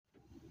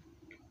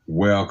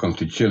Welcome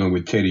to Chilling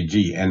with Teddy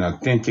G, an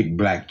authentic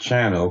black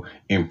channel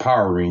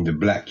empowering the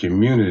black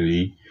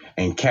community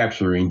and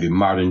capturing the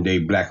modern day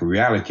black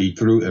reality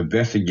through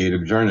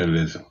investigative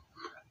journalism.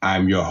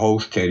 I'm your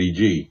host, Teddy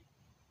G.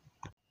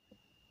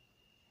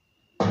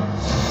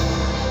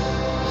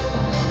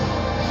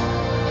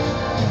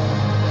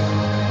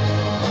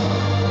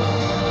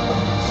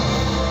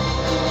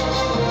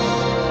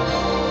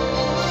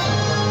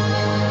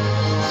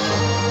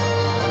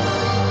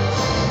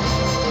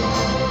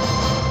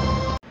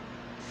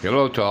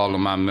 Hello to all of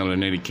my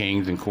melanated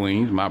kings and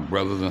queens, my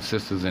brothers and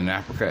sisters in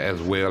Africa as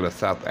well as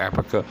South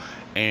Africa,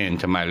 and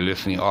to my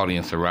listening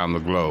audience around the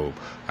globe.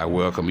 I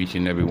welcome each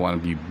and every one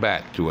of you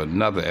back to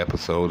another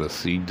episode of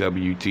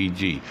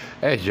CWTG.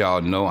 As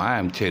y'all know, I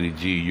am Teddy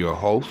G, your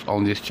host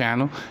on this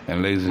channel,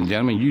 and ladies and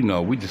gentlemen, you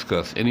know we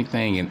discuss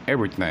anything and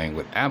everything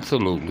with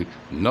absolutely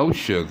no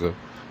sugar,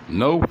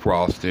 no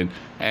frosting,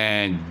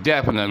 and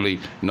definitely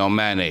no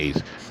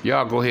mayonnaise.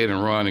 Y'all go ahead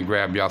and run and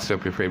grab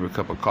yourself your favorite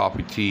cup of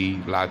coffee,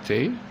 tea,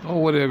 latte,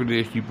 or whatever it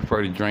is you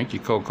prefer to drink,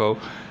 your cocoa,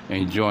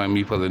 and join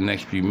me for the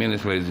next few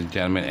minutes, ladies and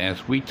gentlemen,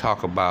 as we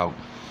talk about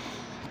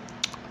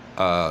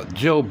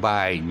Joe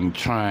Biden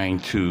trying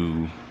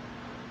to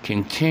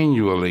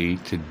continually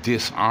to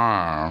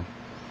disarm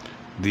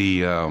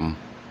the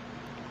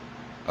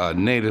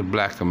Native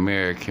Black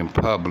American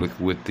public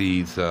with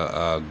these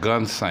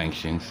gun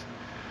sanctions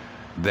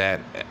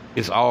that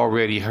is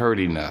already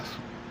hurting us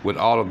with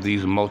all of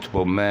these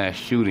multiple mass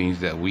shootings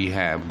that we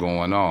have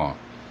going on,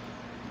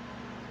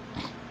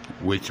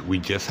 which we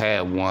just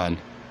had one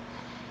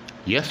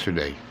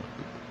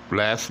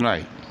last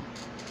night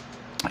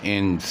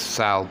in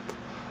South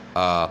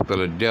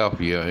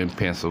Philadelphia in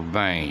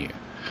Pennsylvania.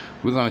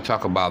 We're going to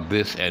talk about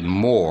this and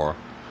more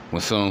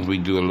as soon as we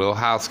do a little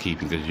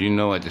housekeeping, because you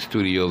know at the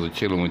studios of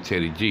Chilling with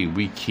Teddy G,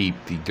 we keep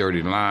the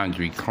dirty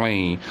laundry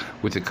clean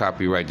with the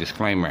Copyright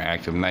Disclaimer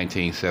Act of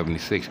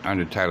 1976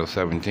 under Title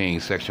 17,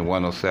 Section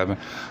 107.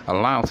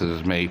 Allowances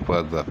is made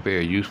for the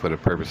fair use for the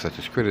purpose such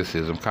as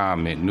criticism,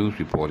 comment, news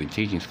reporting,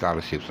 teaching,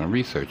 scholarships, and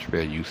research.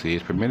 Fair use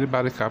is permitted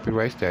by the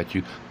copyright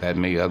statute that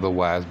may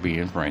otherwise be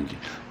infringing.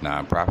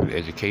 Non-profit,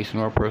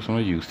 educational, or personal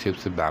use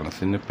tips the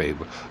balance in the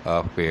favor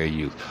of fair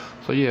use.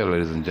 So yeah,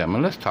 ladies and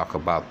gentlemen, let's talk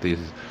about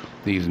these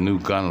new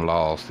gun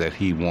laws that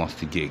he wants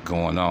to get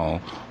going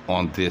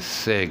on this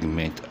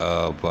segment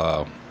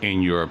of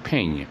In Your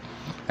Opinion.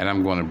 And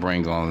I'm going to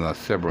bring on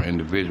several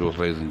individuals,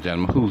 ladies and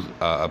gentlemen, whose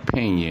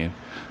opinion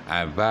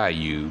I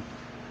value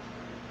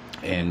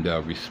and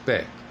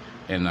respect.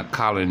 And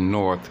Colin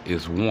North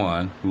is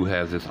one who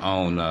has his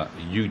own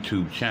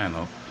YouTube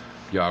channel.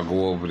 Y'all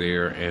go over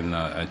there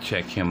and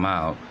check him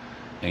out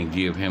and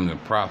give him the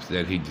props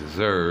that he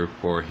deserves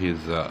for his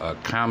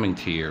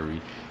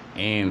commentary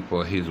and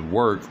for his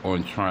work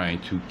on trying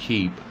to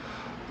keep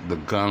the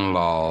gun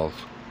laws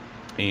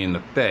in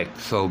effect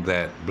so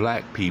that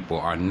black people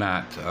are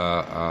not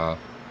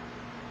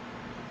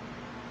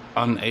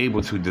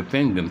unable to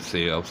defend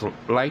themselves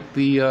like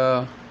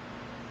the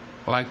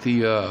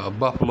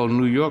Buffalo,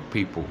 New York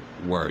people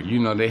were. You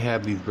know, they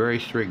have these very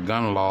strict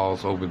gun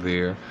laws over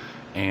there,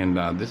 and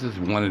this is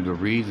one of the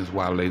reasons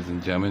why, ladies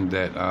and gentlemen,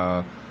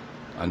 that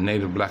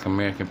Native Black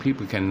American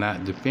people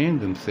cannot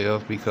defend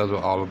themselves because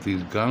of all of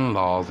these gun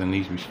laws and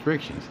these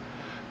restrictions.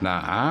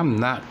 Now, I'm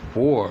not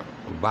for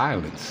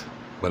violence,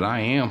 but I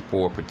am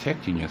for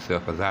protecting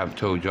yourself, as I've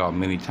told y'all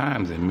many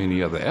times in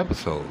many other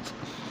episodes.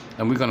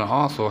 And we're going to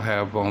also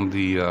have on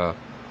the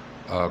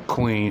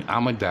Queen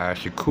Amadai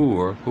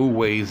Shakur, who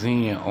weighs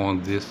in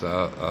on this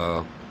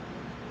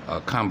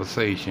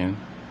conversation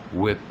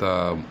with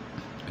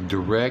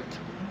direct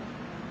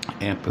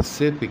and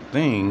specific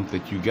things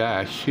that you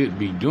guys should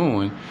be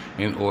doing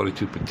in order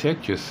to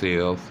protect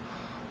yourselves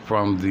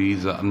from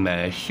these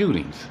mass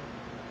shootings.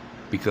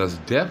 Because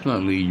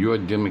definitely your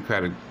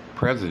Democratic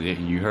president,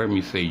 you heard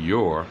me say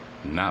your,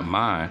 not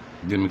mine,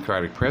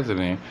 Democratic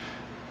president,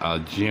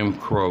 Jim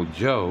Crow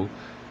Joe,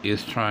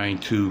 is trying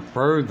to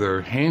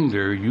further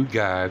hinder you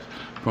guys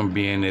from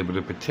being able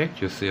to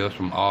protect yourselves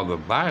from all the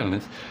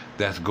violence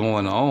that's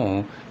going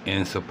on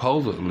in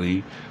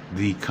supposedly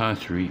the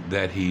country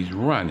that he's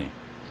running.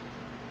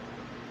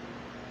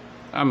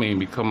 I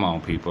mean, come on,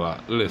 people.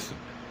 Listen,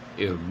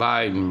 if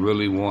Biden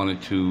really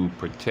wanted to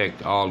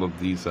protect all of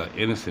these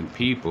innocent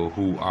people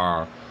who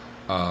are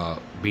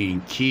being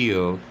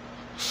killed,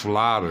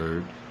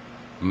 slaughtered,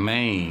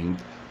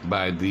 maimed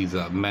by these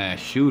mass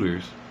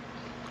shooters,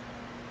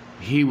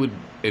 he would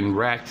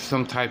enact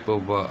some type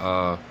of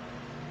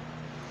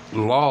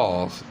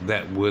laws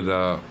that would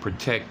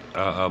protect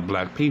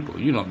black people.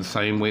 You know, the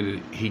same way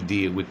that he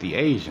did with the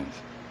Asians.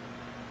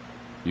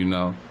 You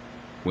know,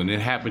 when it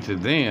happened to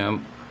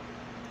them,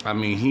 I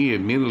mean, he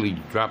immediately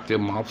dropped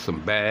them off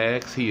some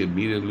bags. He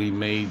immediately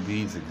made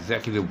these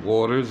executive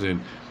orders and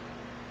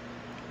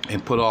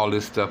put all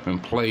this stuff in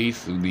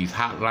place, these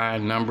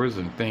hotline numbers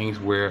and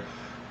things where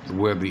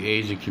the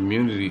Asian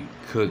community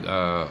could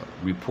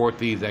report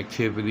these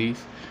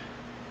activities,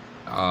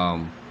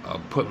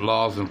 put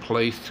laws in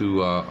place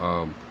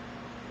to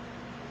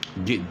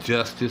get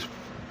justice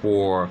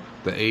for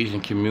the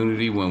Asian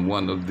community when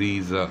one of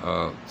these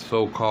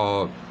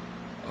so-called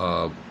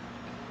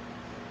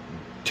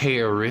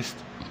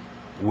terrorists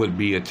would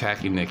be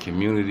attacking their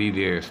community,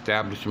 their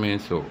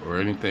establishments, or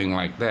anything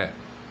like that.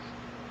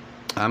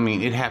 I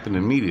mean, it happened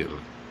immediately.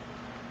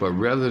 But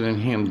rather than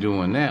him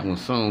doing that, when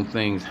some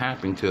things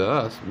happen to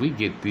us, we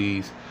get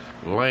these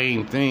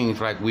lame things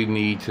like we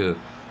need to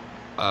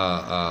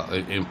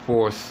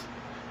enforce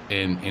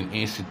and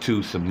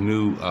institute some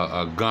new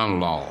gun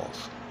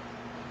laws.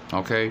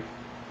 Okay?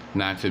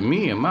 Now, to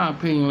me, in my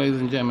opinion, ladies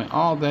and gentlemen,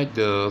 all that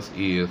does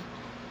is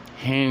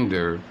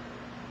hinder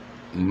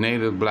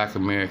Native Black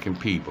American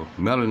people,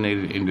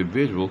 melanated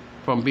individuals,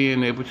 from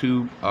being able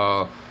to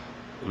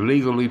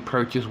legally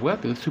purchase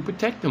weapons to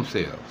protect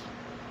themselves.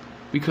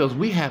 Because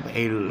we have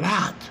a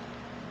lot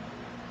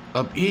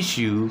of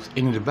issues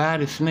in the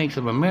divided snakes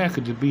of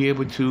America to be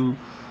able to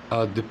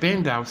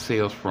defend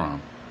ourselves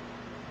from.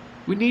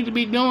 We need to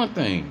be doing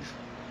things.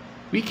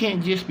 We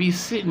can't just be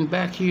sitting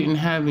back here and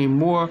having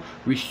more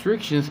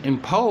restrictions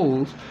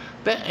imposed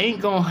that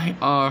ain't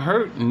gonna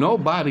hurt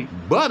nobody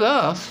but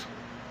us,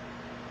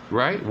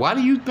 right? Why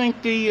do you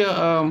think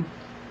the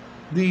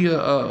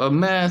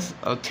mass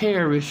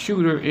terrorist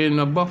shooter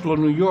in Buffalo,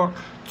 New York,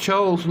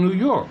 chose New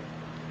York?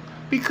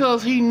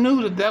 Because he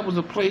knew that that was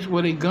a place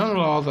where the gun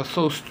laws are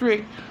so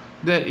strict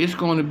that it's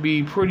going to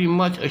be pretty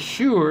much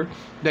assured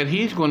that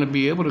he's going to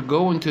be able to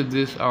go into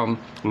this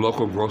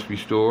local grocery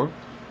store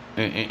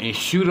and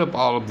shoot up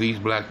all of these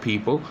black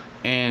people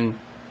and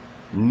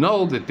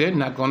know that they're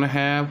not going to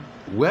have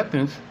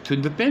weapons to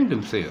defend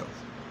themselves.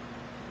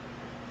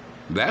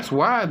 That's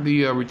why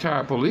the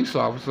retired police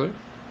officer,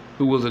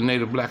 who was a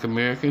Native Black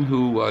American,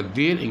 who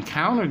did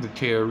encounter the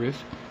terrorist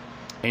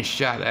and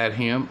shot at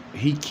him,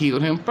 he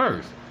killed him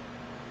first.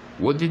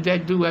 What did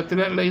that do after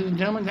that, ladies and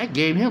gentlemen? That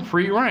gave him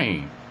free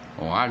reign.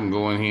 Oh, I can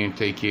go in here and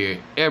take care of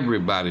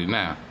everybody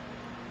now.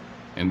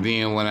 And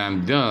then when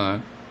I'm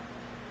done,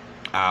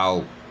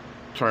 I'll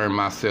turn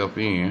myself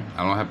in.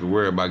 I don't have to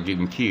worry about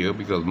getting killed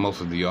because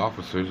most of the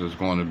officers is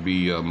going to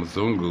be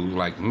Mzungus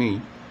like me.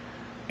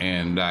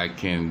 And I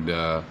can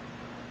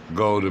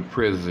go to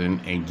prison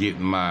and get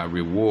my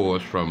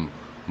rewards from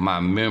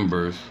my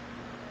members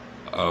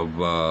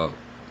of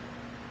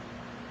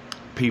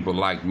people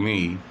like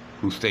me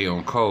who stay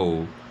on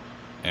code,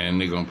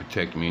 and they're going to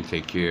protect me and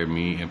take care of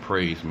me and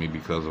praise me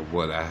because of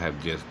what I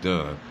have just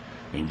done.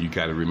 And you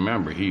got to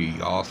remember,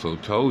 he also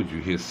told you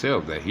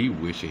himself that he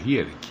wished that he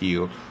had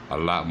killed a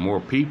lot more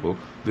people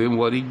than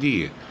what he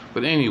did.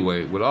 But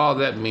anyway, with all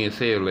that being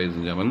said, ladies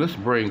and gentlemen, let's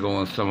bring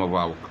on some of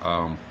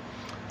our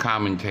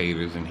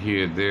commentators and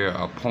hear their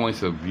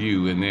points of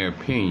view and their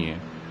opinion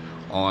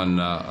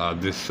on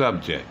this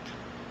subject.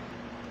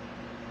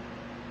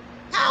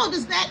 How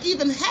does that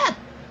even happen?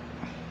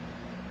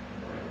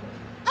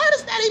 How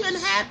does that even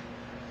happen?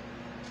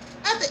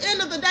 At the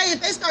end of the day,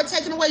 if they start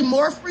taking away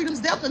more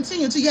freedoms, they'll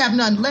continue until you have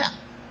none left.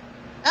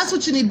 That's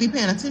what you need to be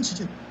paying attention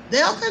to.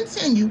 They'll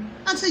continue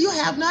until you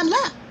have none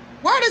left.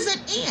 Where does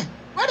it end?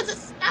 Where does it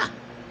stop?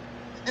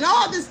 And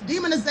all this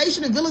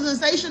demonization and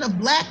villainization of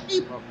black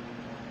people,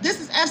 this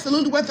is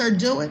absolutely what they're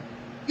doing.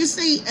 You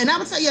see, and I'm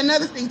going to tell you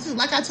another thing, too.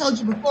 Like I told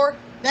you before,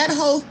 that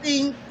whole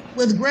thing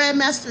with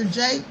Grandmaster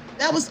Jay,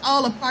 that was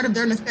all a part of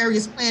their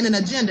nefarious plan and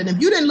agenda. And if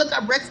you didn't look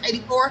up Rex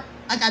 84,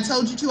 like I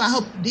told you to, I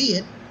hope you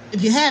did.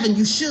 If you haven't,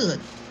 you should.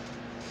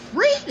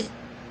 Read it.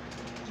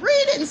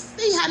 Read it and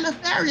see how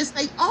nefarious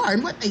they are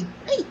and what they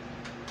think.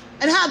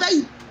 And how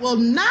they will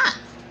not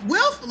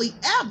willfully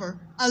ever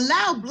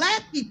allow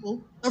black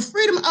people the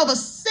freedom of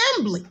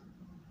assembly,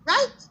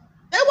 right?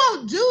 They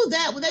won't do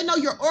that when they know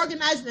you're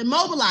organizing and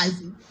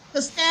mobilizing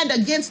to stand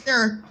against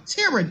their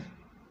tyranny.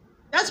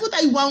 That's what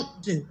they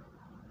won't do.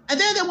 And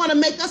then they want to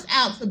make us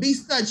out to be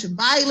such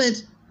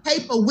violent,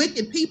 hateful,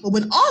 wicked people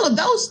when all of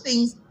those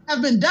things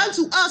have been done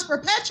to us,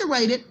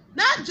 perpetuated,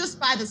 not just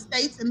by the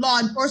states and law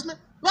enforcement,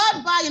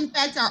 but by, in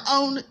fact, our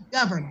own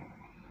government.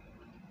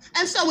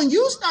 And so when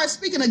you start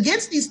speaking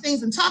against these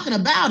things and talking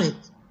about it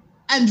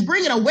and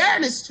bringing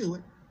awareness to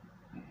it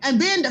and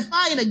being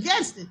defiant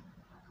against it,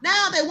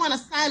 now they want to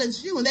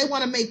silence you and they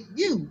want to make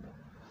you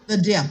the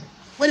devil,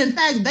 when in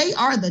fact they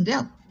are the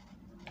devil.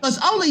 Because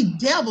only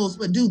devils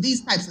would do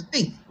these types of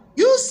things.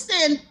 You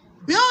send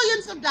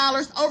billions of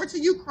dollars over to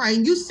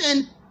Ukraine. You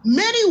send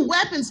many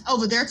weapons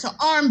over there to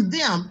arm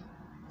them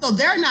so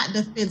they're not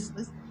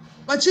defenseless.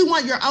 But you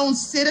want your own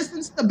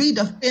citizens to be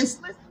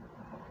defenseless?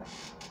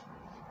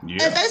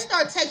 Yeah. If they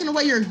start taking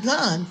away your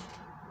guns,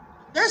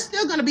 there's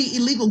still going to be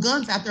illegal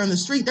guns out there on the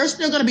street. There's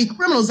still going to be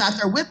criminals out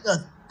there with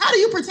guns. How do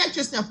you protect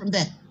yourself from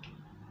that?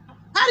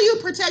 How do you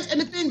protect and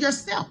defend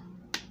yourself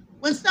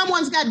when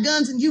someone's got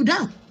guns and you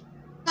don't?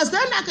 Because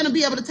they're not going to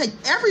be able to take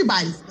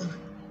everybody's guns.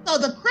 So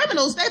the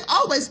criminals, they've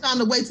always found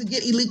a way to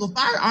get illegal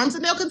firearms,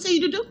 and they'll continue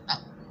to do so.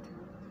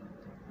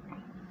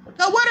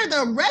 So what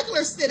are the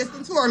regular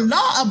citizens who are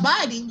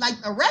law-abiding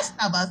like the rest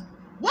of us,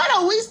 what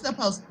are we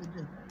supposed to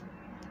do?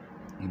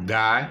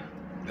 Die.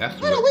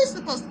 That's what are we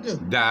supposed to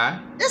do?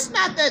 Die. It's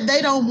not that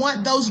they don't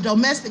want those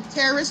domestic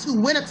terrorists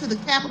who went up to the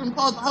Capitol and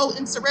caused a whole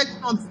insurrection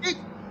on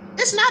 6th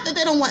It's not that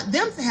they don't want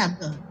them to have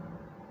guns.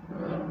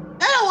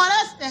 They don't want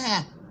us to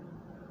have them.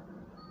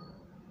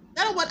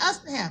 They don't want us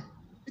to have them.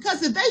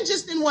 Because if they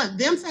just didn't want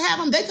them to have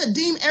them, they could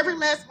deem every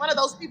last one of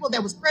those people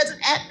that was present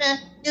at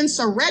the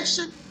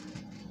insurrection,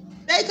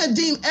 they could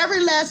deem every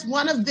last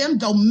one of them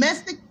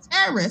domestic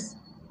terrorists,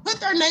 put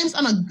their names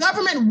on a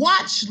government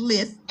watch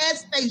list,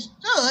 as they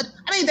should.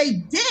 I mean, they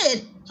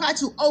did try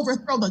to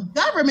overthrow the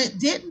government,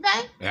 didn't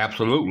they?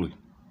 Absolutely.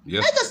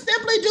 Yes. They could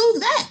simply do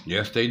that.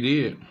 Yes, they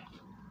did.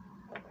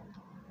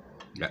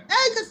 Yeah.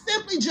 They could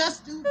simply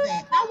just do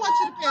that. I want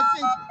you to pay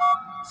attention.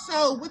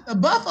 So with the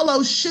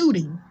Buffalo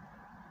shooting,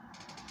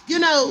 you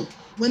know,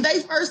 when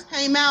they first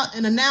came out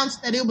and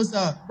announced that it was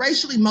a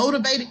racially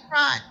motivated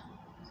crime,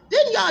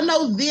 didn't y'all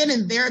know then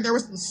and there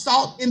was some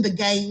salt in the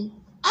game?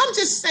 I'm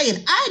just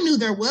saying, I knew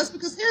there was,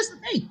 because here's the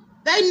thing.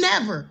 They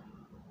never,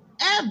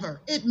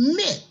 ever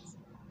admit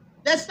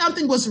that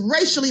something was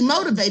racially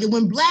motivated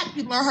when black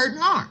people are hurt and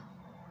harmed.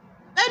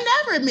 They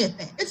never admit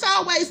that. It's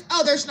always,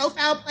 oh, there's no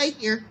foul play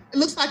here. It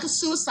looks like a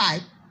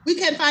suicide. We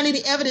can't find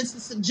any evidence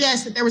to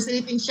suggest that there was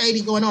anything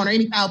shady going on or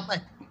any foul play.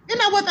 You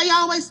know what they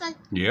always say?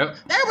 Yep.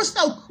 They were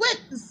so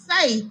quick to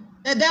say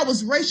that that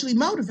was racially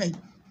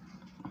motivated.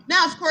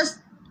 Now, of course,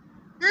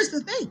 here's the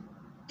thing.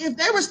 If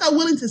they were so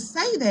willing to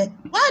say that,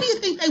 why do you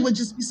think they would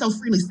just be so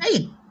freely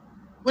saying it?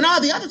 When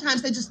all the other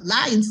times they just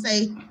lie and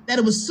say that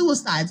it was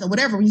suicides or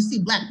whatever when you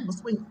see black people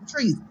swinging from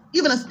trees,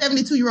 even a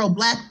 72-year-old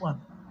black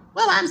woman.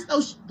 Well, I'm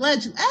so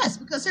glad you asked,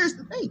 because here's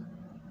the thing.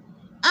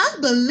 I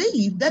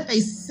believe that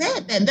they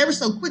said that and they were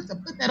so quick to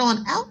put that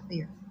on out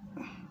there.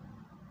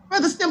 For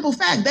the simple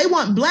fact, they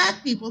want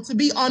black people to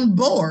be on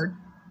board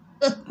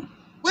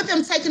with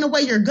them taking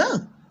away your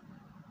gun.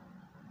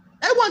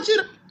 They want you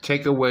to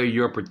take away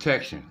your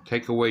protection,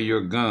 take away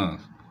your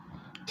guns,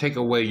 take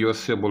away your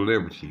civil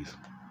liberties.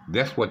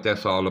 That's what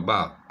that's all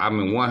about. I'm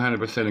in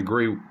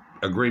 100%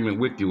 agreement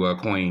with you,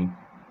 Queen.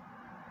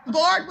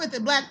 Bored with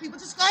it, black people.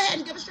 Just go ahead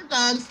and give us your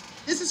guns.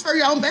 This is for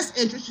your own best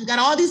interest. You got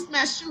all these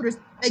mass shooters.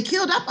 They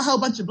killed up a whole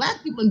bunch of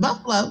black people in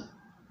Buffalo.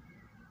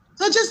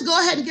 So just go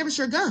ahead and give us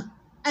your gun.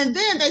 And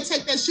then they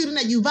take that shooting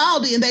at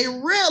Uvalde and they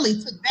really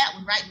took that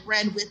one right and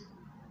ran with it.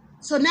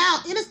 So now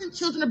innocent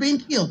children are being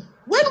killed.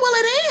 When will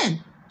it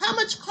end? How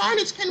much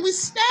carnage can we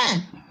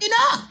stand?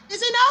 Enough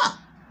is enough,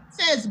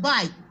 says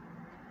Biden.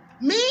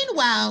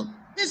 Meanwhile,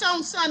 his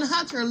own son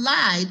Hunter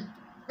lied,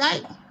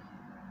 right?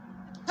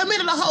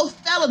 Committed a whole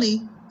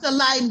felony to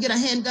lie and get a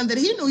handgun that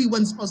he knew he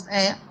wasn't supposed to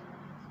have.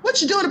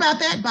 What you doing about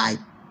that,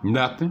 Biden?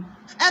 Nothing.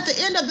 At the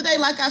end of the day,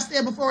 like I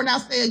said before and I'll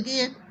say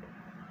again,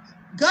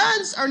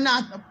 guns are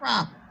not the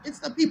problem. It's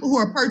the people who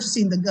are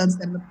purchasing the guns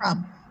that are the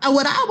problem. And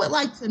what I would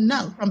like to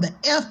know from the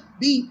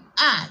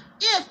FBI,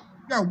 if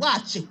you're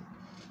watching,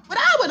 what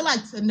I would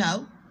like to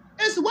know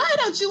is, why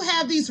don't you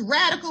have these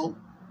radical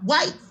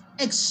white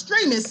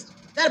extremists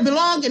that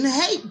belong in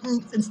hate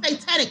groups and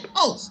satanic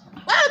cults?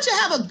 Why don't you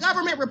have a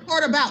government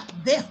report about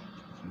them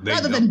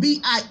rather than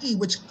BIE,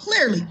 which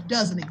clearly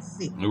doesn't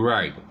exist?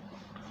 Right.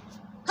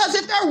 Because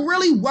if there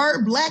really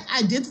were black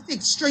identity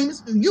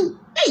extremists, do you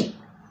think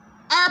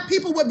our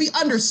people would be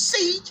under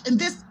siege in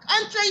this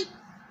country?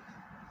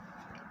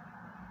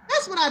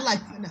 That's what I'd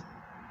like to know.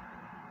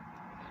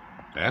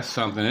 That's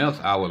something else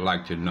I would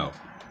like to know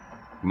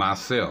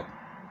myself.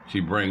 She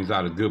brings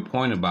out a good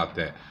point about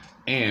that.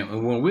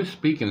 And when we're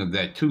speaking of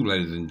that too,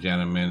 ladies and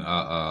gentlemen,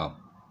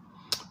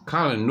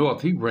 Colin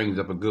North, he brings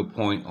up a good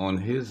point on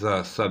his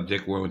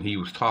subject when he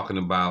was talking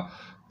about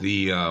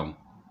the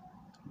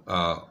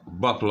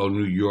Buffalo,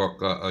 New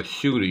York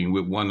shooting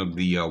with one of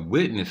the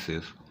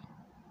witnesses,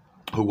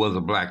 who was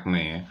a black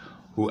man,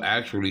 who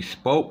actually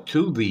spoke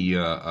to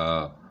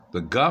the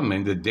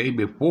gunman the day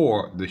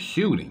before the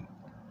shooting,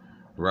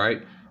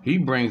 right? He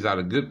brings out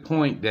a good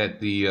point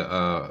that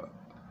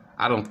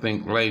I don't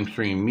think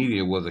mainstream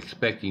media was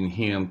expecting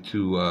him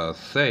to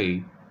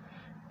say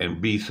and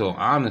be so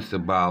honest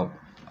about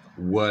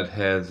what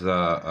has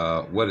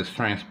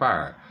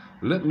transpired.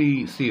 Let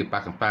me see if I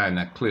can find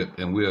that clip,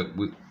 and we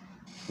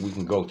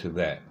can go to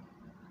that.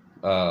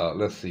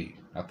 Let's see.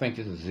 I think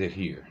this is it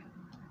here.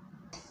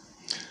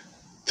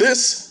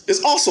 This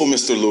is also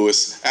Mr.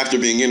 Lewis after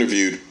being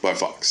interviewed by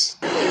Fox.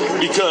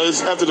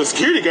 Because after the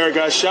security guard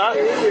got shot,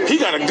 he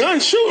got a gun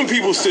shooting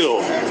people still.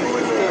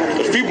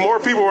 If more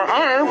people were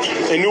armed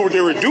and knew what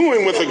they were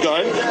doing with a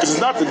gun, because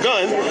it's not the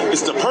gun,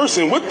 it's the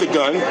person with the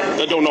gun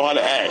that don't know how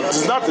to act.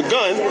 It's not the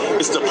gun,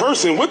 it's the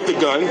person with the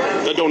gun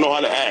that don't know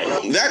how to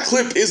act. That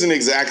clip isn't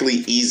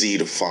exactly easy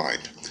to find.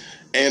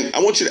 And I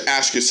want you to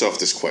ask yourself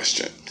this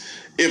question.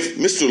 If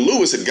Mr.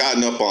 Lewis had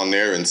gotten up on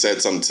there and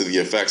said something to the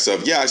effects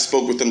of, yeah, I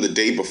spoke with him the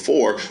day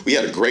before, we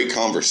had a great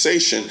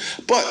conversation,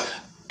 but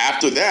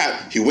after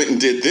that, he went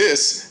and did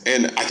this,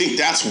 and I think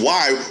that's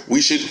why we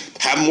should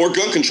have more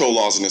gun control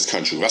laws in this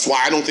country. That's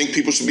why I don't think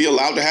people should be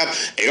allowed to have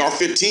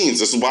AR-15s.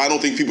 This is why I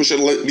don't think people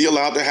should be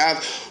allowed to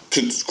have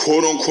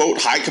quote-unquote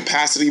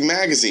high-capacity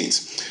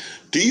magazines.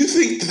 Do you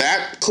think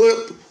that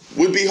clip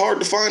would be hard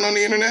to find on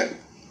the internet?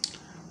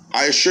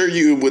 I assure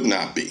you it would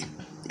not be.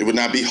 It would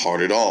not be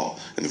hard at all.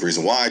 And the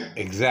reason why...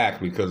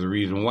 Exactly, because the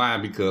reason why,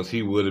 because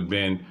he would have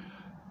been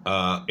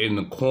in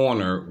the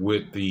corner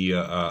with the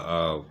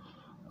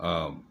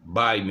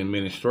Biden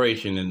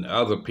administration and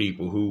other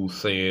people who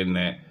saying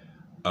that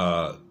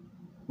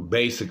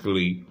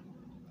basically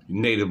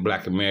Native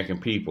Black American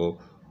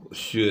people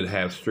should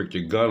have stricter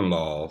gun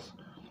laws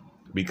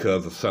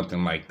because of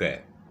something like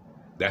that.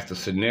 That's the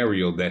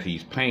scenario that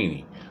he's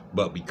painting.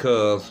 But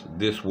because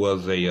this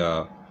was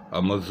a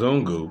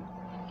Mzungu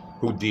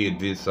who did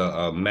this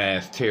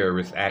mass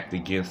terrorist act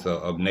against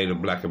of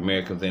Native Black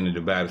Americans and the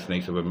divided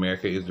states of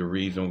America, is the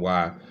reason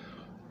why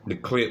the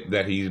clip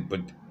that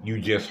you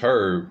just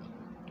heard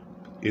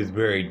is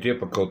very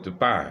difficult to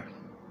find.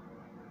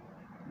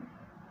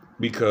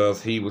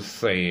 Because he was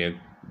saying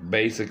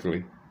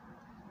basically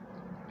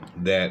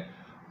that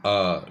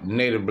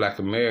Native Black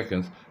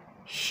Americans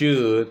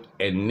should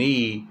and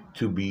need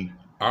to be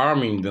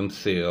arming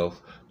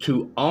themselves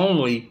to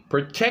only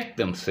protect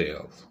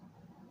themselves.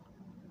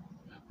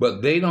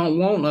 But they don't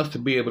want us to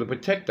be able to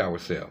protect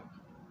ourselves.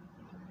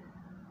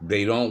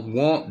 They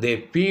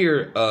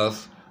fear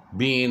us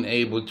being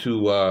able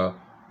to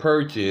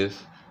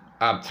purchase,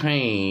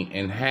 obtain,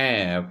 and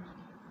have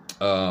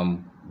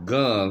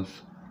guns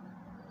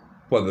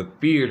for the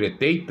fear that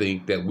they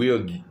think that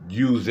we'll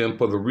use them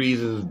for the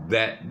reasons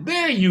that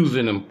they're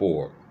using them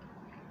for.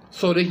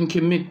 So they can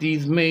commit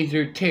these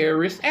major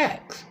terrorist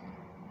acts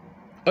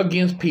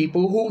against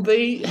people who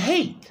they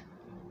hate.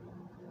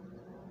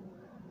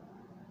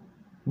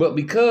 But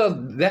because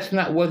that's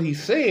not what he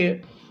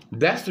said,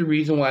 that's the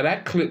reason why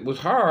that clip was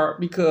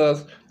hard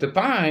to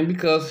find,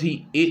 because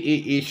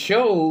it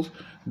shows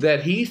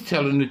that he's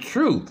telling the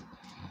truth.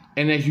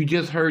 And as you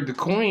just heard the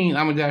Queen,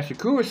 Ahmadiyya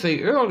Shakur, say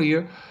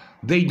earlier,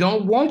 they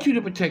don't want you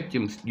to protect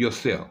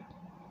yourself.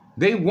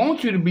 They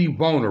want you to be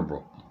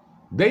vulnerable.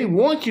 They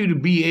want you to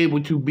be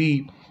able to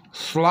be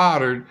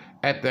slaughtered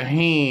at the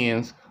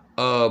hands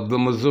of the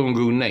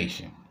Mzungu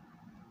nation.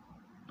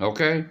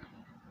 Okay?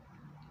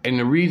 And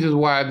the reasons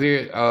why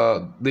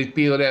they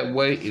feel that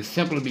way is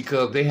simply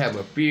because they have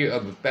a fear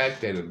of the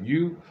fact that if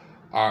you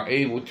are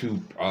able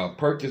to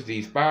purchase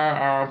these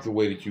firearms the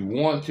way that you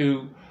want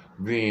to,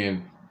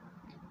 then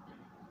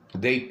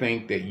they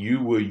think that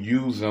you will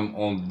use them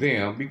on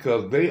them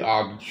because they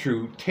are the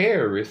true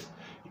terrorists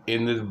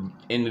in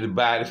the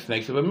divided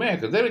states of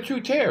America. They're the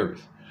true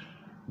terrorists.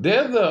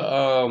 They're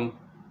the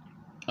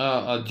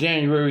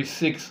January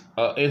 6th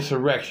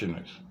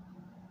insurrectionists.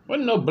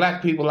 Wasn't no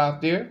black people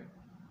out there.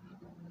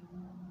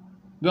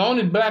 The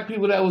only black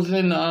people that was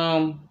in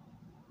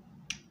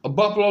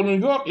Buffalo, New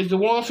York is the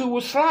ones who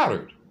were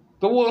slaughtered,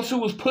 the ones who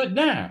was put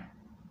down.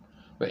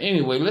 But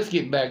anyway, let's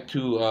get back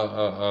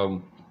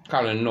to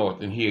Colin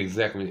North and hear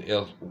exactly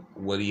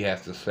what he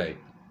has to say.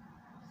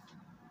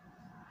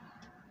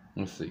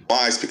 Let's see.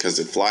 Lies because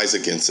it flies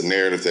against a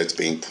narrative that's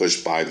being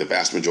pushed by the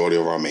vast majority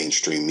of our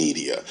mainstream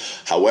media.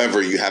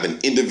 However, you have an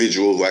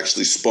individual who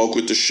actually spoke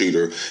with the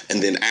shooter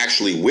and then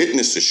actually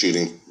witnessed the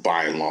shooting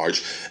by and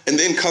large, and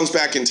then comes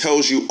back and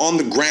tells you on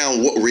the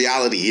ground what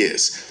reality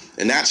is.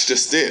 And that's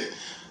just it.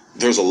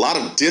 There's a lot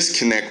of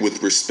disconnect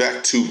with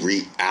respect to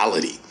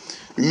reality.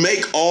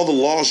 Make all the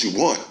laws you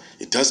want.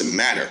 It doesn't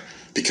matter,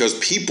 because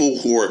people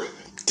who are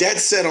dead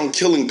set on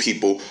killing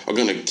people are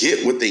going to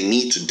get what they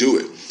need to do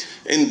it.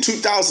 In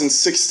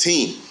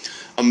 2016,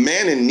 a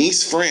man in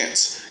Nice,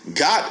 France,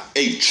 got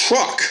a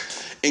truck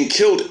and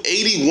killed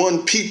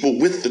 81 people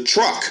with the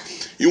truck.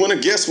 You want to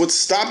guess what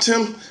stopped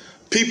him?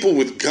 People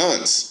with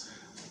guns.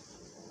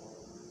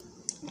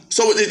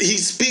 So he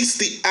speaks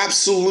the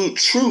absolute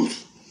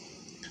truth.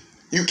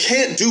 You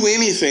can't do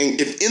anything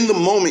if in the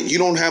moment you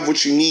don't have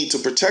what you need to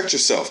protect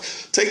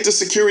yourself. Take the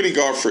security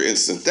guard, for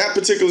instance. That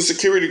particular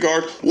security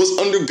guard was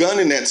under gun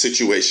in that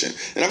situation.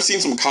 And I've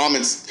seen some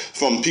comments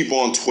from people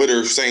on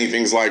Twitter saying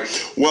things like,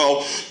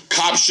 well,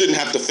 cops shouldn't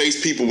have to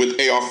face people with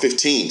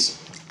AR-15s.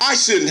 I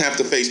shouldn't have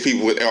to face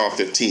people with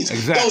AR-15s.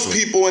 Exactly. Those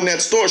people in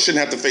that store shouldn't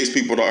have to face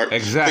people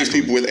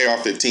with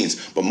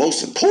AR-15s. But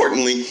most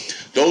importantly,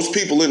 those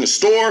people in the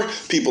store,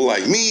 people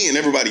like me and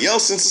everybody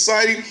else in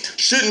society,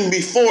 shouldn't be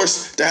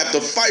forced to have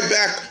to fight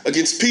back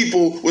against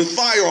people with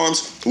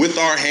firearms with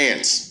our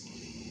hands.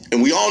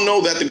 And we all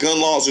know that the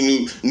gun laws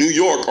in New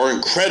York are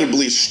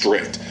incredibly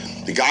strict.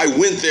 The guy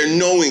went there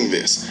knowing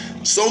this.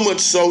 So much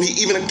so, he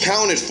even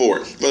accounted for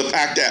it, for the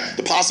fact that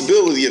the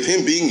possibility of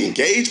him being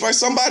engaged by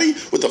somebody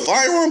with a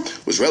firearm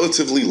was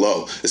relatively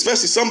low,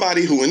 especially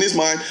somebody who, in his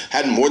mind,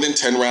 had more than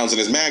 10 rounds in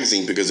his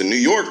magazine, because in New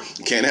York,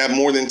 you can't have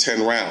more than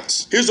 10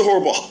 rounds. Here's the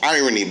horrible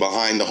irony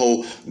behind the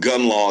whole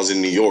gun laws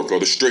in New York, or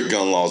the strict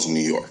gun laws in New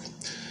York.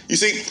 You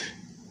see,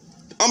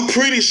 I'm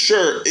pretty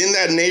sure in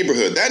that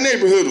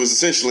neighborhood was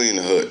essentially in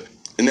the hood,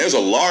 and there's a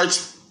large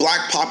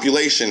black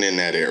population in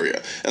that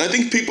area. And I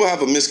think people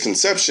have a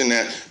misconception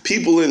that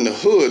people in the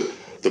hood,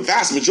 the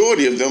vast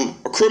majority of them,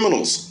 are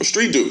criminals or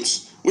street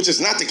dudes, which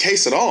is not the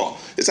case at all.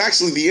 It's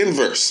actually the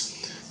inverse.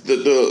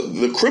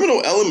 The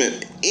criminal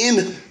element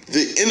in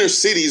the inner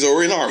cities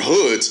or in our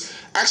hoods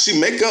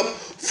actually make up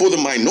for the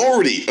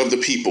minority of the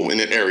people in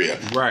an area.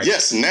 Right.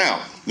 Yes,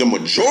 now, the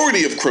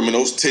majority of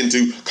criminals tend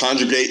to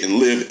congregate and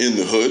live in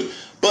the hood,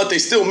 but they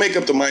still make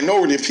up the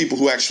minority of people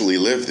who actually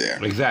live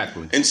there.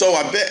 Exactly. And so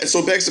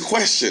it begs the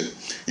question.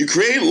 You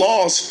create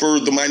laws for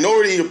the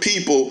minority of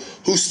people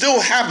who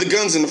still have the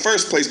guns in the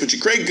first place, but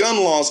you create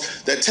gun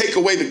laws that take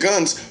away the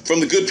guns from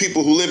the good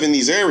people who live in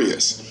these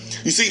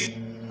areas. You see?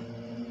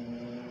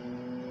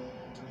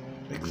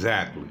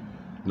 Exactly.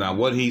 Now,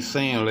 what he's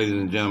saying, ladies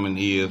and gentlemen,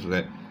 is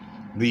that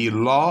the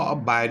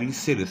law-abiding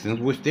citizens,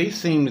 which they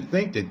seem to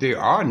think that there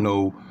are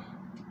no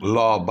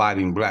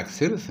law-abiding black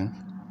citizens,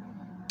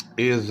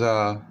 is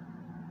the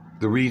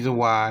reason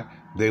why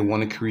they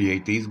want to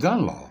create these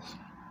gun laws.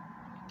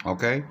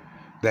 Okay?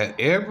 That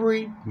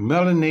every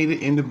melanated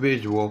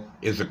individual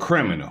is a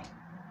criminal.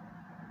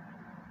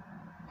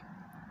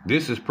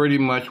 This is pretty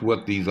much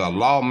what these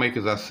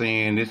lawmakers are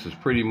saying. This is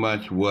pretty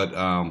much what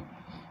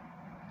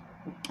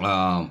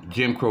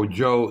Jim Crow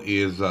Joe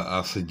is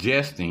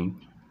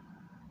suggesting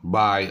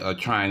by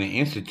trying to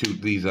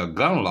institute these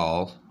gun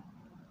laws.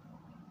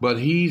 But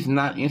he's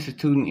not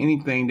instituting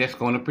anything that's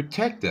going to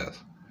protect us.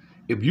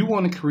 If you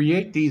want to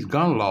create these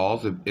gun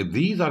laws, if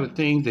these are the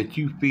things that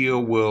you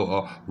feel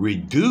will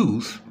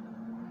reduce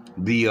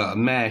the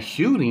mass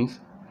shootings,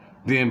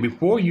 then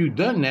before you've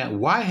done that,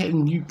 why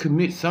hadn't you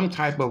commit some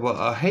type of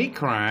a hate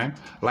crime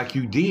like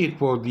you did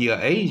for the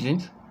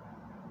Asians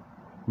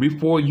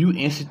before you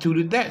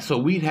instituted that, so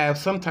we'd have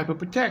some type of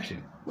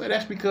protection? Well,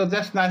 that's because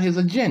that's not his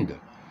agenda.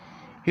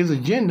 His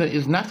agenda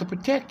is not to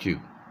protect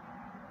you.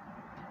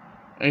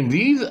 And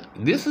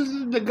this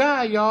is the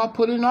guy y'all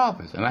put in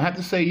office. And I have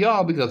to say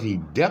y'all because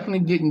he definitely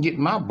didn't get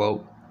my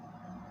vote.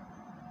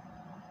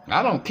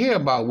 I don't care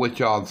about what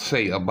y'all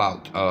say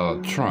about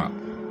Trump.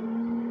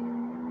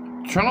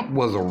 Trump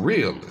was a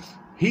realist.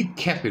 He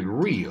kept it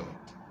real.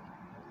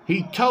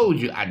 He told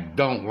you, I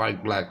don't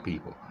like black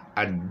people.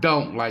 I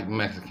don't like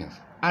Mexicans.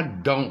 I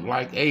don't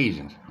like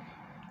Asians.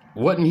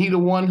 Wasn't he the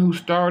one who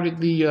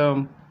started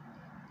the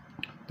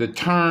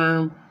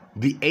term,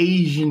 the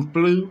Asian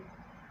flu?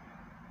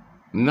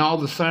 And all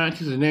the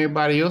scientists and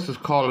everybody else is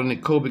calling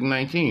it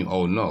COVID-19.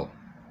 Oh no.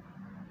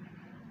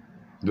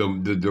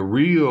 The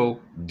real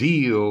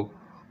deal,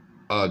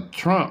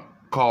 Trump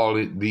called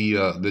it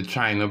the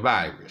China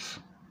virus.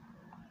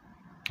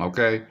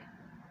 Okay?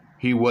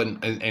 He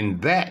wasn't, and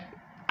that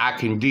I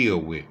can deal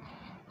with.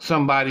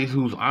 Somebody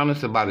who's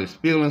honest about his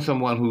feelings,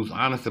 someone who's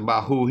honest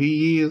about who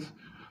he is.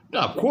 No,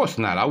 of course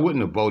not. I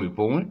wouldn't have voted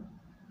for him.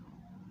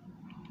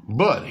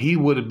 But he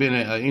would have been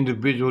an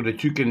individual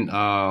that you can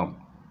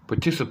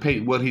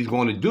participate what he's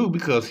going to do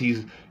because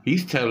he's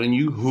telling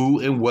you who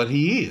and what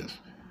he is.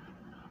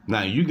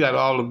 Now, you got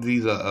all of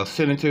these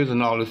senators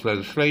and all this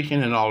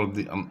legislation and all of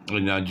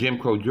the Jim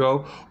Crow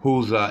Joe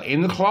who's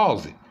in the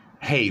closet,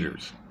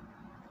 haters,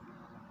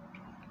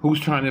 who's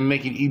trying to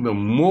make it even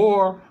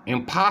more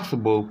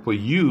impossible for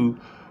you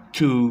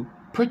to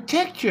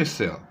protect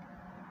yourself.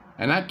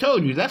 And I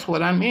told you, that's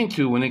what I'm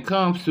into when it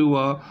comes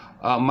to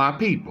my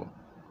people.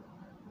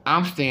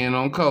 I'm staying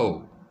on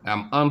code.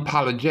 I'm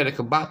unapologetic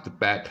about the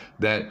fact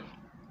that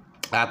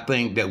I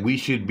think that we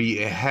should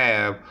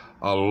have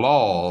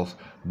laws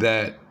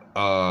that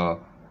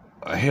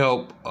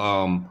help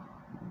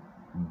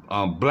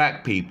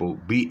black people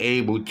be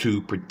able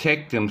to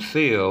protect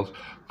themselves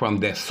from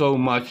that so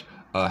much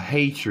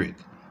hatred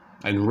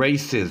and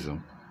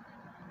racism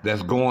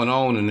that's going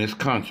on in this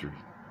country,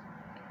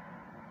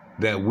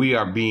 that we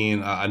are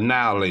being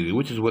annihilated,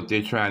 which is what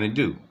they're trying to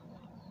do.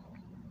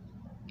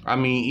 I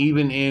mean,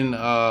 even in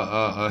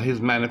his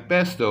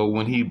manifesto,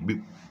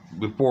 when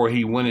before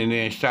he went in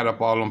there and shot up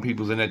all them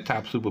people in that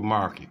top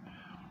supermarket,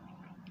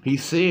 he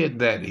said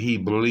that he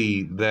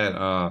believed that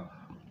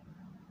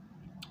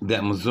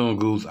that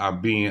Mzungus are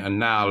being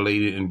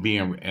annihilated and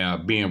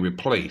being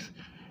replaced,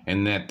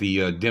 and that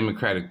the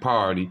Democratic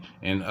Party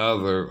and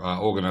other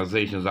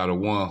organizations are the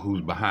one who's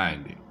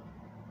behind it.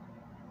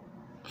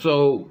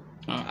 So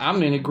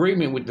I'm in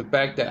agreement with the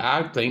fact that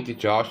I think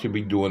that y'all should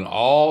be doing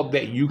all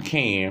that you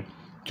can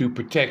to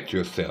protect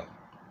yourself.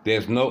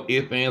 There's no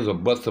ifs, ands, or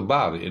buts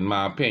about it, in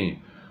my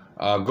opinion.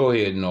 Go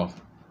ahead, North.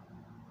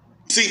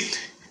 See,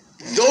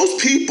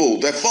 those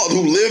people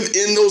who live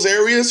in those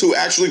areas, who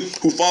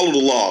follow the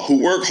law,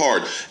 who work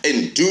hard,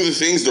 and do the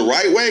things the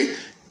right way,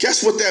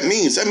 guess what that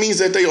means? That means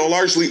that they are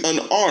largely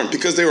unarmed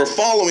because they are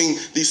following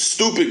these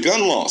stupid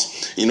gun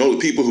laws. You know, the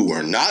people who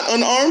are not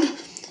unarmed?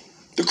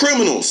 The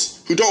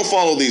criminals who don't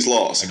follow these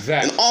laws.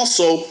 Exactly. And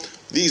also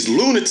these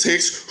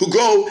lunatics who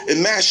go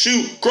and mass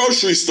shoot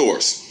grocery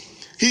stores.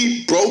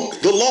 He broke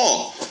the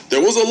law.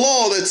 There was a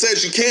law that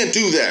says you can't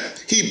do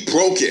that. He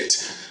broke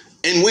it.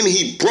 And when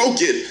he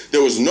broke it,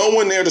 there was no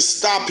one there to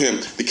stop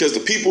him because the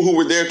people who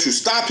were there to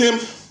stop him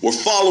were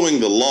following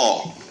the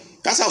law.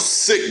 That's how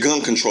sick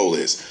gun control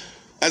is.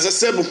 As I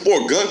said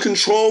before, gun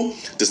control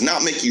does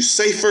not make you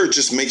safer, it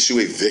just makes you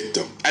a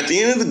victim. At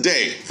the end of the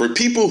day, for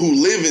people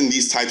who live in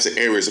these types of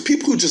areas, or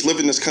people who just live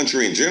in this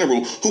country in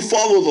general, who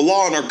follow the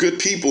law and are good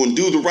people and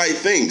do the right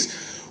things,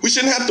 We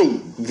shouldn't have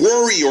to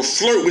worry or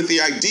flirt with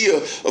the idea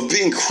of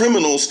being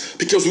criminals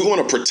because we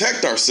want to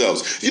protect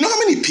ourselves. You know how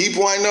many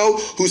people I know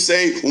who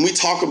say, when we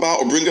talk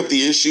about or bring up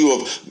the issue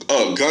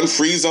of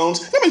gun-free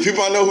zones, how many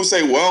people I know who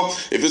say, well,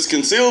 if it's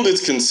concealed,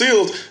 it's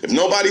concealed. If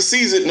nobody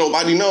sees it,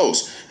 nobody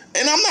knows.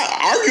 And I'm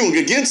not arguing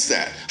against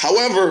that.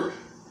 However,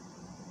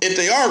 if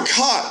they are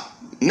caught,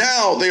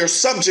 now they are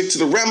subject to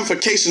the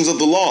ramifications of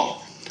the law.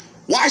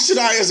 Why should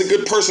I, as a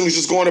good person who's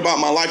just going about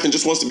my life and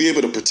just wants to be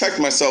able to protect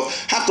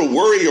myself, have to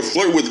worry or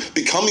flirt with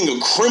becoming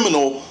a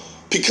criminal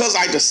because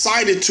I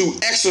decided to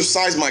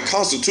exercise my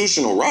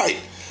constitutional right?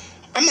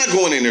 I'm not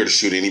going in there to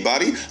shoot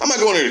anybody. I'm not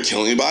going in there to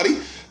kill anybody.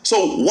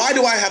 So why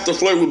do I have to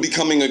flirt with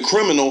becoming a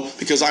criminal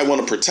because I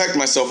want to protect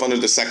myself under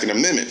the Second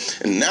Amendment?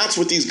 And that's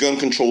what these gun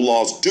control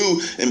laws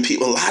do. And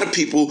a lot of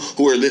people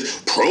who are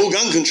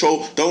pro-gun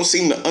control don't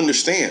seem to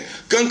understand.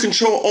 Gun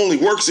control only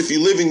works if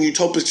you live in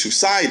utopic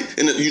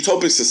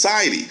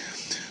society.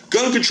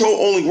 Gun control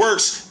only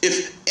works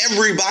if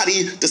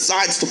everybody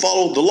decides to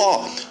follow the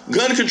law.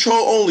 Gun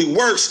control only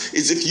works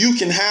is if you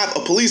can have a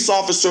police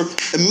officer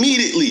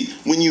immediately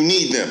when you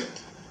need them.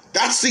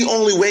 That's the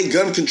only way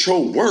gun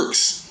control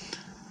works.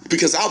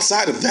 Because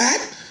outside of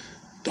that,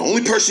 the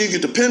only person you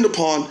can depend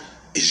upon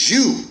is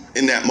you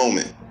in that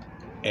moment.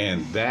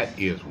 And that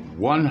is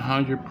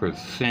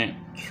 100%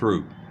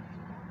 true.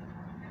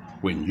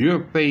 When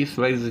you're faced,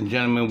 ladies and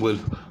gentlemen,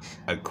 with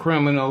a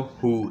criminal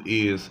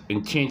whose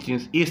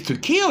intentions is to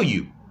kill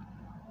you,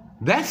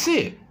 that's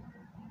it.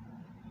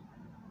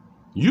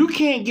 You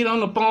can't get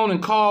on the phone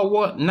and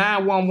call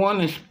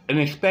 911 and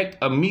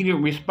expect immediate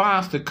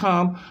response to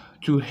come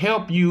to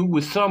help you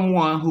with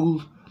someone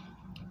who's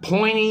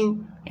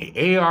pointing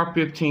an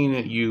AR-15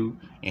 at you,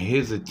 and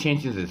his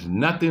intentions is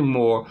nothing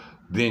more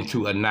than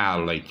to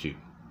annihilate you.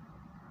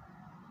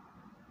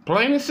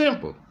 Plain and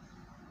simple.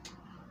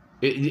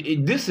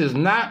 This is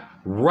not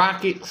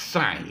rocket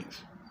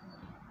science.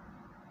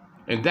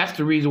 And that's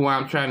the reason why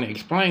I'm trying to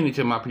explain it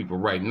to my people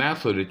right now,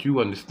 so that you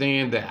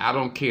understand that I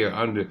don't care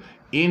under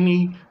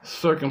any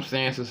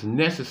circumstances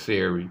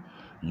necessary,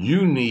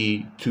 you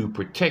need to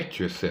protect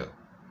yourself.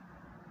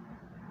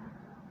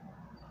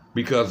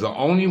 Because the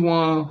only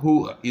one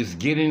who is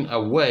getting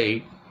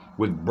away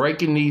with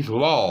breaking these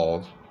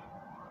laws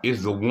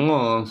is the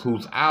ones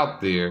who's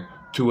out there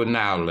to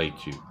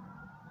annihilate you.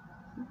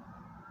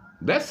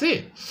 That's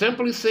it.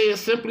 Simply said,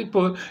 simply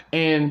put.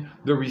 And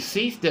the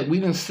receipts that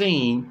we done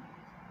seen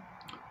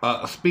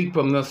speak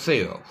from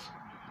themselves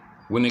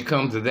when it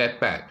comes to that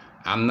fact.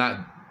 I'm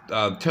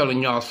not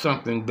telling y'all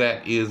something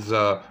that is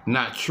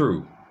not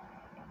true.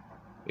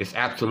 It's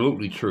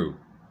absolutely true.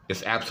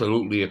 It's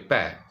absolutely a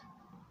fact.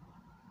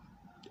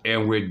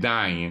 And we're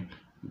dying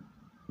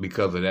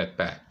because of that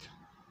fact.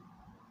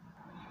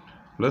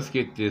 Let's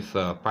get this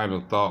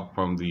final thought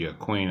from the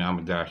Queen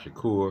Ahmadiyya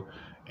Shakur,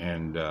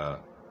 and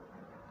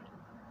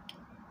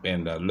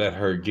let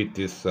her get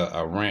this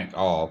rant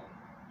off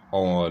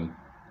on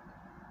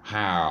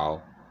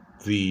how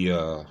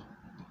the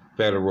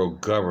federal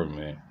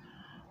government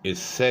is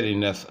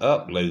setting us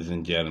up, ladies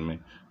and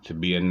gentlemen, to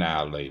be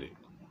annihilated.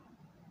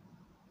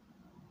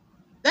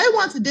 They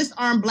want to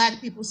disarm black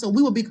people so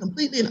we will be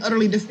completely and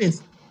utterly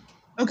defensive.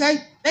 Okay?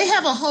 They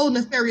have a whole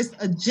nefarious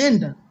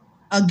agenda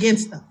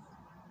against us.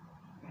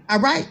 All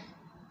right?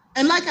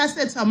 And like I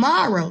said,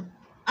 tomorrow,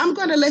 I'm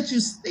going to let you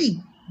see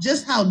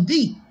just how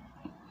deep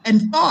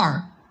and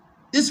far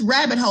this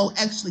rabbit hole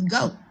actually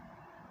goes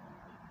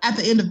at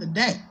the end of the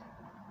day.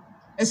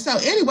 And so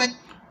anyway,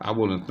 I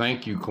want to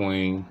thank you,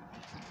 Queen,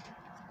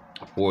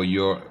 for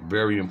your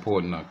very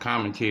important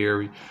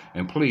commentary.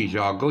 And please,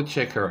 y'all, go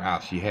check her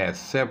out. She has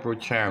several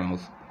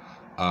channels,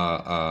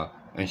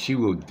 and she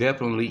will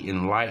definitely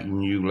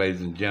enlighten you,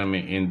 ladies and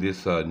gentlemen, in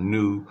this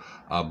new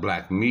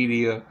black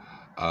media.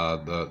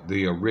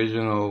 The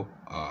original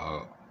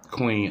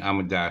Queen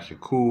Ahmadiyya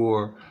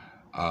Shakur,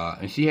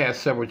 and she has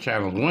several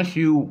channels. Once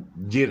you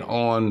get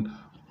on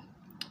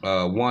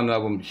one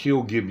of them,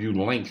 she'll give you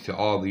links to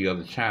all the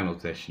other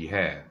channels that she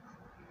has.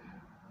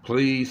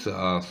 Please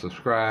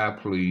subscribe,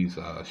 please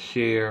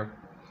share,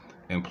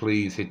 and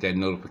please hit that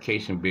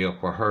notification bell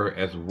for her,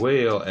 as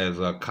well as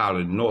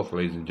Colin North,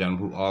 ladies and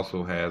gentlemen, who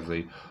also has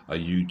a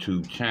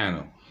YouTube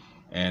channel.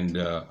 And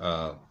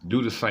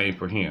do the same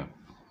for him.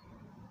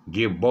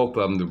 Give both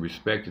of them the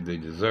respect that they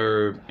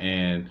deserve,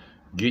 and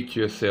get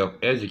yourself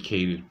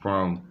educated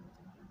from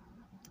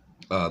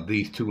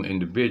these two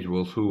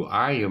individuals who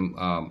I am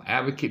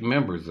advocate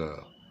members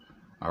of.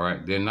 All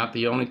right, they're not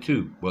the only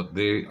two, but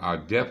they are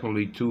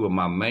definitely two of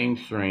my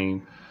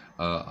mainstream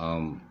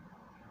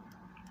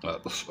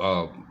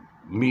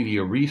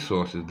media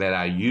resources that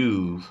I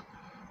use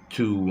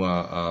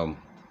to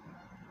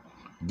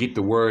get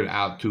the word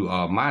out to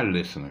my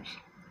listeners.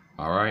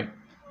 All right,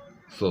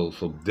 so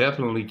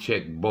definitely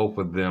check both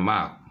of them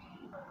out.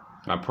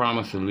 I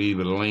promise to leave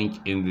a link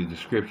in the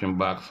description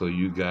box so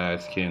you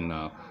guys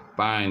can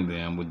find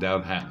them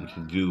without having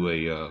to do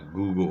a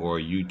Google or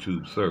a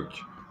YouTube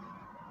search.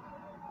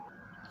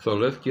 So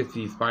let's get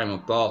these final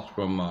thoughts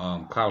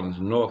from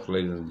Collins North,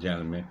 ladies and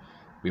gentlemen,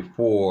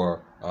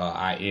 before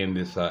I end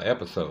this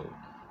episode.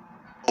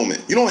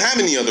 moment. You don't have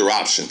any other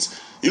options.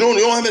 You don't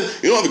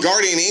have a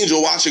guardian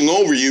angel watching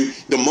over you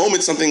the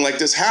moment something like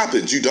this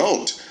happens. You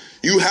don't.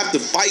 You have to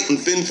fight and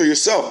fend for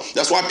yourself.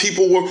 That's why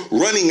people were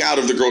running out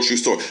of the grocery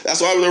store. That's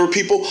why there were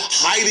people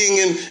hiding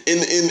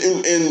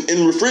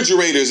in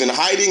refrigerators and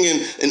hiding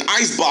in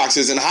ice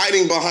boxes and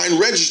hiding behind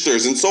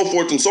registers and so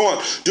forth and so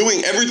on,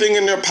 doing everything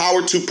in their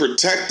power to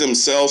protect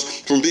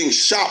themselves from being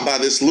shot by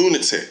this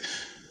lunatic.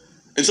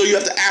 And so you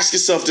have to ask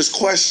yourself this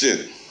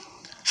question.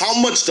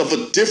 How much of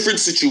a different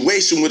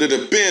situation would it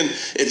have been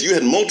if you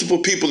had multiple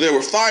people there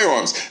with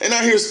firearms? And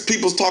I hear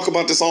people talk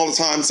about this all the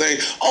time, saying,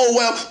 "Oh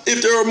well,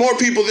 if there are more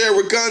people there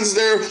with guns,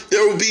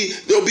 there'll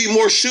be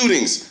more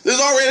shootings."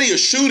 There's already a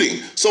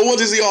shooting. So what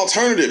is the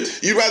alternative?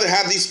 You'd rather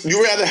have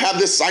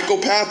this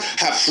psychopath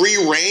have free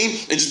reign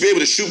and just be able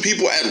to shoot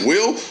people at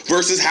will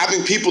versus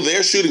having people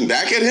there shooting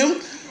back at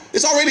him?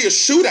 It's already a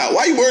shootout.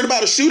 Why are you worried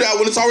about a shootout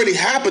when it's already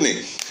happening?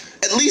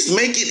 At least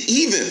make it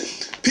even.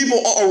 People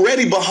are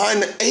already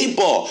behind the 8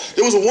 ball.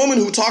 There was a woman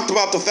who talked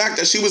about the fact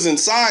that she was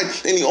inside,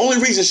 and the only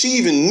reason she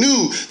even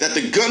knew that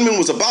the gunman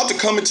was about to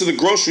come into the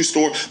grocery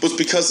store was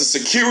because the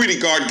security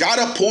guard got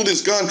up, pulled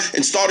his gun,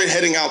 and started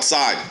heading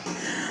outside.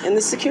 And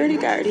the security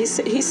guard, he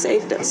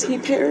saved us. He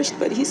perished,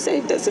 but he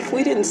saved us. If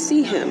we didn't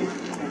see him,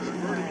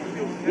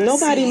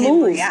 nobody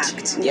moved.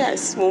 React.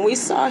 Yes, when we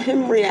saw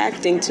him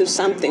reacting to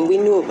something, we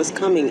knew it was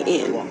coming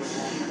in.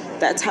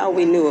 That's how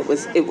we knew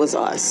it was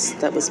us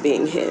that was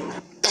being hit.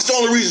 That's the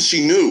only reason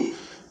she knew.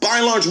 By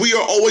and large, we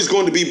are always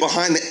going to be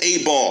behind the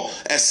 8 ball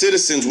as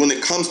citizens when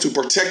it comes to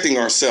protecting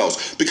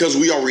ourselves because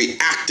we are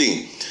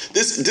reacting.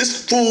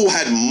 This fool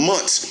had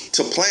months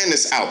to plan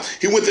this out.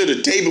 He went there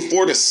the day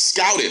before to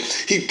scout it.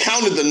 He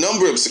counted the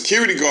number of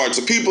security guards,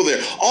 the people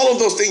there, all of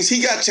those things.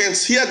 He had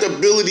the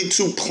ability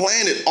to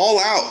plan it all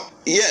out.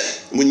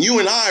 Yet, when you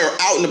and I are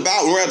out and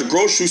about, we're at the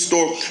grocery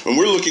store, and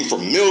we're looking for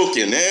milk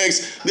and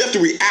eggs, we have to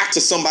react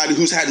to somebody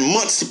who's had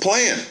months to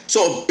plan.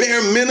 So a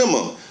bare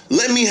minimum,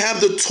 let me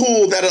have the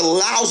tool that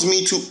allows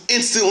me to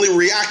instantly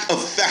react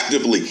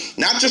effectively.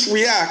 Not just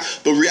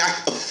react, but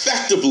react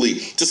effectively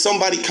to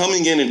somebody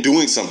coming in and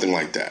doing something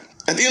like that.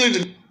 At the end of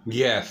the day,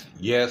 Yes.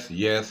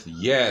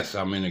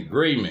 I'm in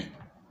agreement.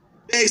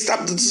 hey,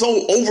 stop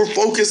so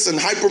over-focus and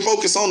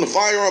hyper-focus on the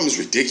firearm is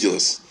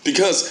ridiculous.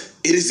 Because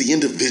it is the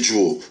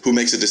individual who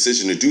makes a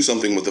decision to do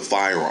something with the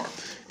firearm.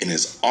 And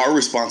it's our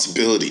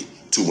responsibility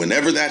to,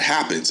 whenever that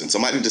happens and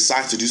somebody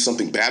decides to do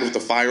something bad with the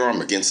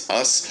firearm against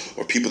us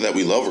or people that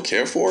we love or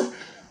care for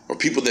or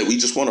people that we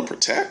just want to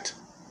protect,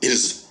 it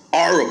is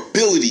our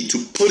ability to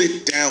put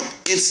it down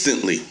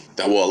instantly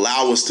that will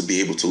allow us to be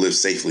able to live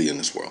safely in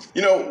this world.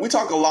 You know, we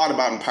talk a lot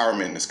about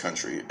empowerment in this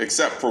country,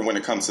 except for when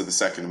it comes to the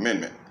Second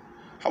Amendment.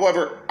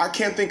 However, I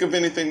can't think of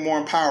anything more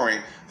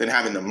empowering than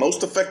having the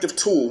most effective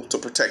tool to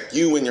protect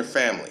you and your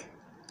family.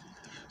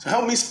 So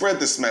help me spread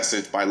this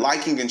message by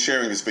liking and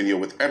sharing this video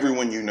with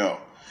everyone you know.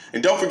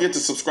 And don't forget to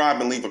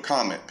subscribe and leave a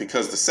comment,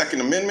 because the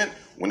Second Amendment,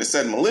 when it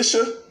said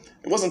militia,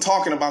 it wasn't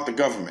talking about the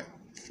government.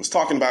 It was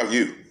talking about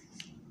you.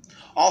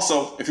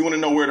 Also, if you want to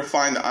know where to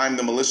find the I'm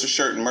the Militia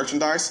shirt and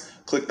merchandise,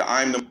 click the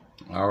I'm the...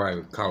 All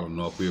right, Colin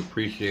North, we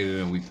appreciate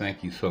it and we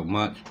thank you so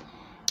much.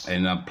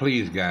 And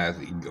please, guys,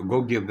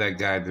 go give that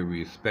guy the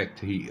respect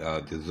he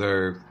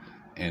deserves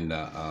and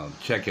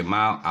check him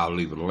out. I'll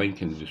leave a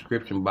link in the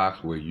description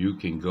box where you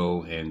can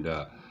go and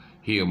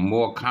hear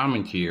more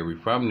commentary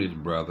from this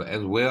brother,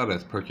 as well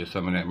as purchase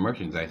some of that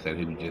merchandise that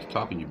he was just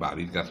talking about.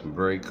 He's got some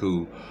very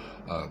cool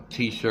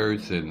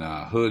t-shirts and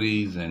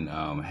hoodies and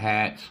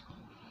hats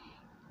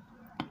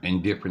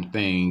and different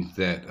things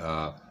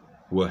that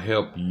will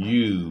help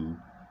you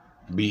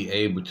be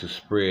able to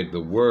spread the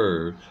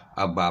word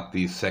about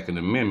the Second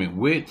Amendment,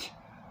 which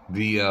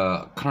the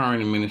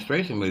current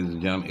administration, ladies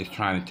and gentlemen, is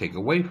trying to take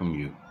away from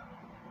you.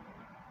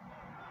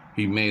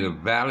 He made a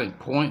valid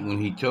point when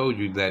he told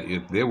you that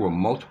if there were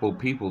multiple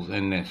people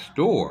in that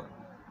store,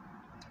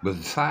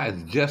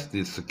 besides just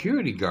the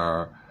security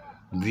guard,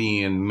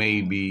 then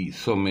maybe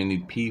so many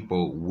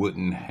people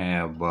wouldn't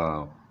have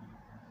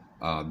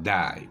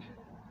died.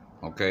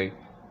 Okay?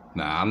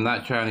 Now, I'm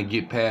not trying to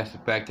get past the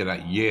fact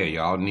that,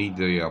 y'all need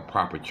the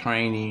proper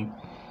training.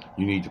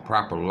 You need the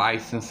proper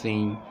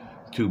licensing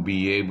to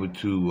be able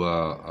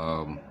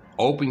to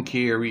open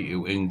carry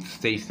in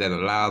states that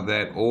allow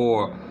that,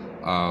 or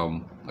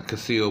a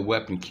concealed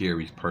weapon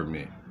carries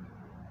permit.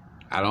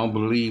 I don't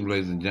believe,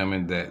 ladies and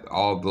gentlemen, that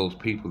all those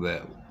people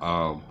that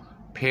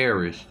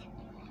perished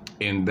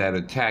in that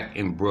attack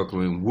in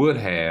Brooklyn would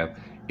have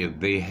if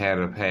they had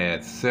have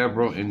had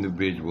several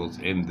individuals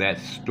in that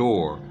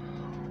store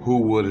who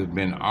would have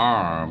been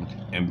armed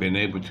and been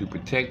able to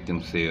protect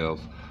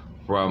themselves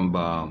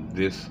from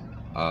this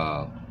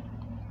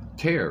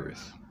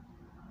terrorist.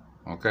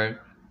 Okay?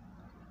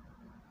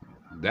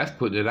 That's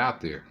putting it out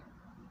there.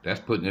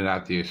 That's putting it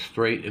out there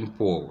straight and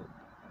forward.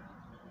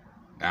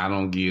 I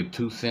don't give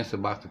 2 cents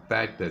about the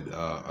fact that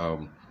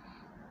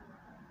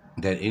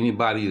that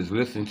anybody is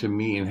listening to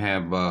me and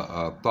have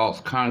thoughts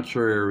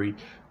contrary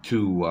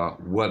to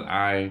what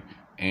I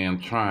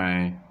am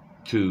trying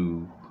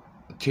to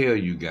tell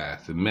you guys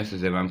the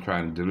message that I'm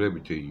trying to deliver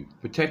to you.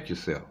 Protect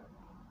yourself.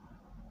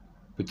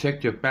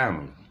 Protect your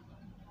family.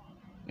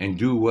 And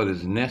do what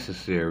is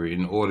necessary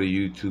in order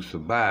you to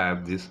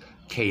survive this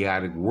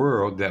chaotic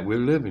world that we're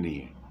living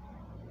in.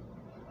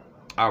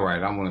 All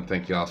right, I want to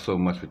thank y'all so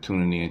much for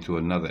tuning in to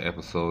another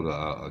episode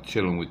of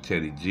Chilling with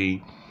Teddy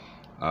G.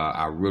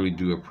 I really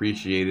do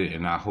appreciate it,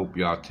 and I hope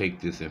y'all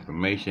take this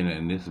information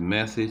and this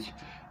message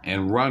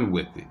and run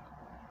with it,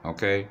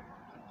 okay?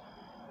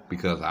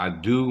 Because I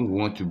do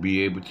want to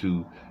be able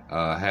to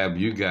have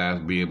you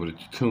guys be able to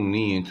tune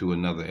in to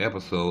another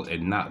episode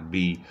and not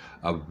be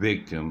a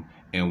victim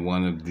in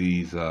one of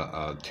these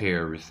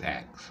terrorist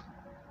acts.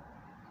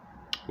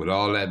 With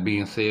all that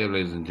being said,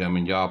 ladies and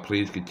gentlemen, y'all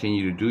please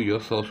continue to do your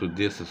social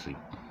distancing.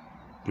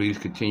 Please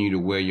continue to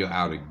wear your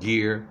outer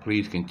gear.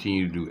 Please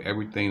continue to do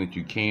everything that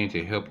you can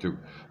to help to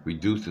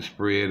reduce the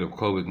spread of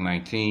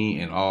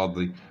COVID-19 and all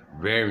the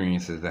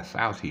variances that's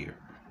out here.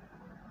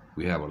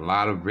 We have a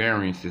lot of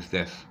variances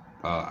that's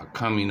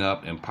coming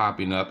up and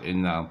popping up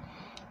and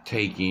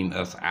taking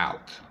us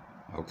out,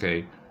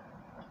 okay?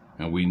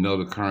 And we know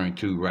the current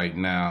two right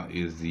now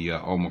is the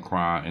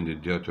Omicron and the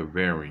Delta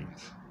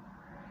variants,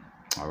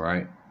 all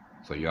right?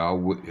 So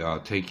y'all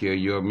take care of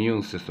your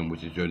immune system,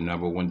 which is your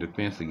 #1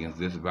 defense against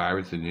this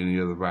virus and any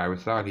other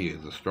virus out here,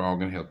 is a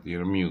strong and healthy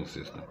immune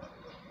system.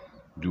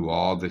 Do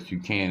all that you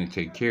can to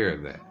take care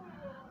of that,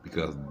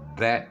 because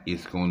that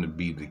is going to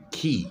be the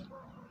key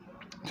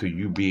to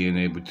you being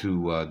able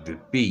to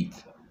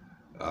defeat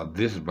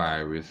this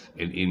virus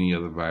and any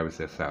other virus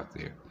that's out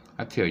there.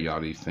 I tell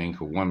y'all these things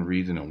for one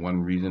reason and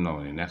one reason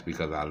only, and that's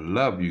because I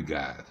love you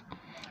guys.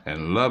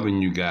 And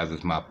loving you guys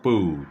is my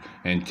food.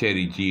 And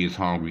Teddy G is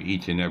hungry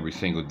each and every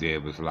single day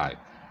of his life.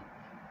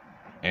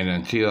 And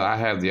until I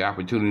have the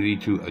opportunity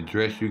to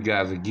address you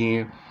guys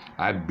again,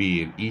 I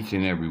bid each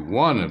and every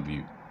one of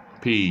you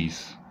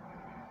peace,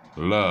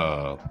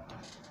 love,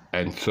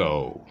 and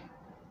soul.